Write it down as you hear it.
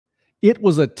It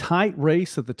was a tight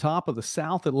race at the top of the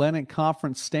South Atlantic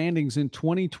Conference standings in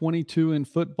 2022 in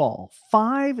football.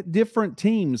 5 different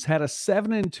teams had a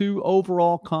 7-2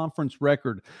 overall conference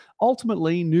record.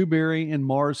 Ultimately, Newberry and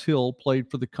Mars Hill played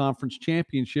for the conference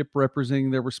championship, representing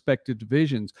their respective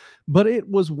divisions. But it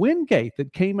was Wingate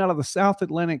that came out of the South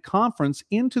Atlantic Conference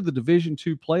into the Division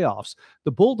II playoffs.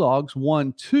 The Bulldogs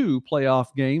won 2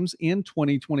 playoff games in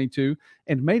 2022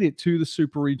 and made it to the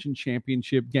Super Region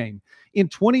Championship game. In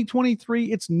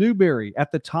 2023, it's Newberry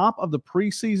at the top of the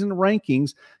preseason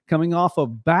rankings, coming off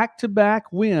of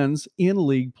back-to-back wins in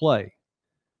league play.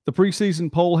 The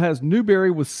preseason poll has Newberry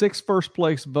with 6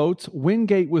 first-place votes,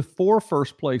 Wingate with 4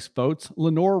 first-place votes,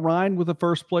 Lenore-Rhine with a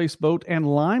first-place vote, and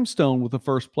Limestone with a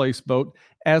first-place vote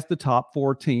as the top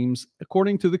 4 teams,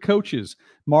 according to the coaches.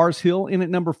 Mars Hill in at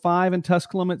number 5 and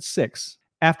Tusculum at 6.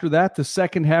 After that, the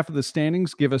second half of the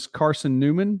standings give us Carson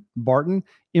Newman, Barton,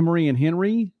 Emory and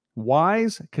Henry,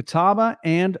 Wise, Catawba,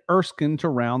 and Erskine to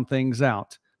round things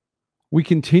out. We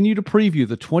continue to preview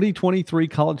the 2023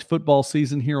 college football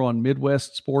season here on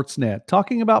Midwest Sports Net,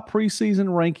 talking about preseason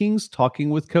rankings, talking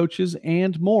with coaches,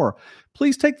 and more.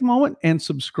 Please take the moment and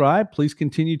subscribe. Please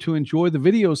continue to enjoy the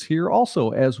videos here also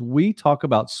as we talk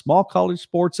about small college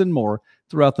sports and more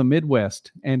throughout the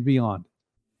Midwest and beyond.